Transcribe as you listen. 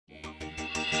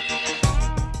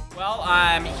Well,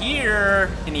 I'm here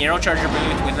in the AeroCharger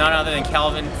booth with none other than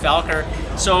Calvin Felker.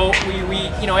 So we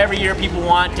every year people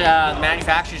want the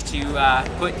manufacturers to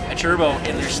put a turbo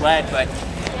in their sled, but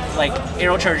like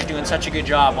AeroCharger's doing such a good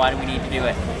job, why do we need to do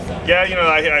it? Yeah,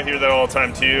 I hear that all the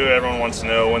time too. Everyone wants to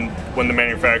know when the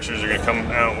manufacturers are going to come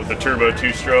out with a turbo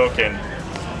two-stroke, and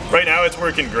right now it's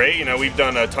working great. We've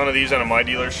done a ton of these out of my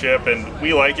dealership, and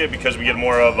we like it because we get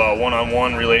more of a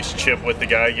one-on-one relationship with the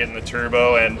guy getting the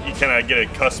turbo, and you kind of get to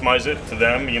customize it to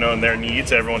them, and their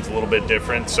needs. Everyone's a little bit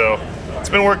different, so it's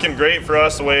been working great for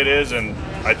us the way it is, and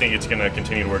I think it's going to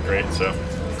continue to work great. So.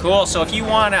 Cool. So if you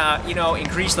want to,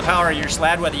 increase the power of your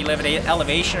sled, whether you live at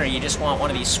elevation or you just want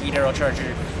one of these sweet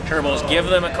AeroCharger turbos, give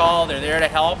them a call. They're there to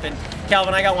help. And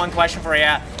Calvin, I got one question for you.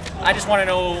 I just want to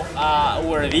know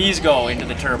where these go into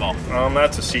the turbo.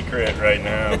 That's a secret right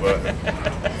now, but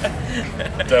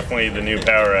definitely the new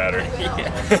power adder.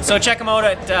 Yeah. So check them out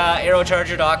at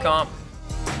aerocharger.com.